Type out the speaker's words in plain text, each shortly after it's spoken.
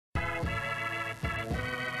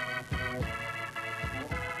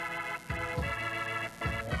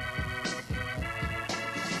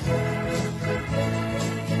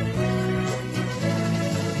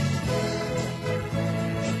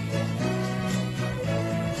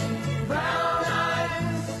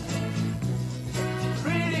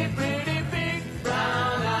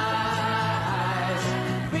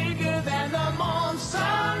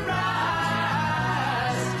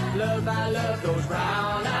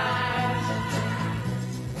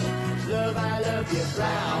love your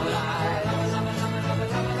brown eyes.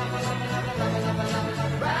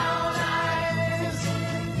 Brown eyes,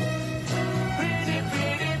 pretty,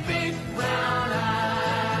 pretty big brown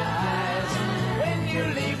eyes. When you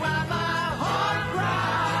leave, why my heart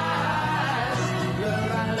cries.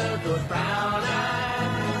 Love, I love those brown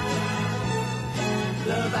eyes.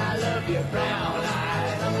 Love, I love your brown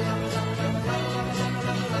eyes.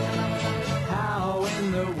 How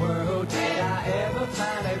in the world did I ever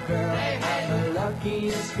find a girl? I'm the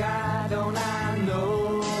luckiest guy, don't I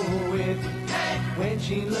know it? When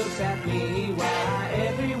she looks at me, why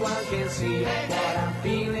everyone can see what I'm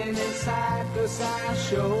feeling inside, 'cause I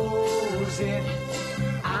shows it.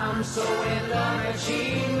 I'm so in love and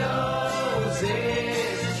she knows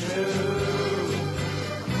it's true.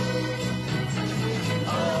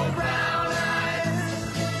 Oh, brown eyes,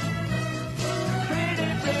 pretty,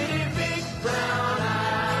 pretty big brown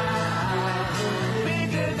eyes,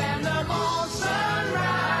 bigger than the morn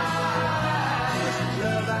sunrise.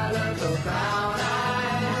 Love, I love those brown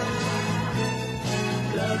eyes.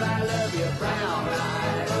 Love, I love your brown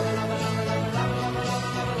eyes.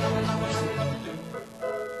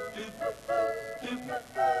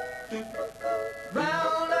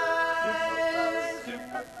 Brown eyes,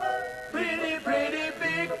 pretty, pretty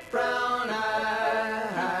big brown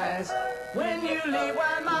eyes. When you leave,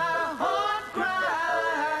 why my heart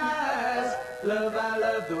cries. Love, I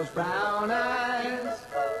love those brown eyes.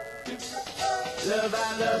 Love, I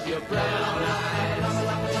love your brown eyes.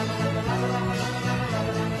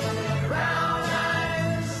 Brown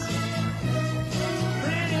eyes,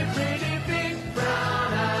 pretty, pretty big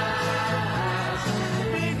brown eyes,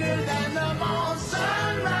 bigger than the morn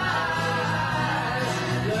sunrise.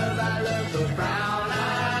 Love, I love those brown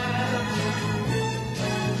eyes.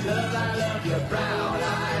 Love, I love your brown eyes.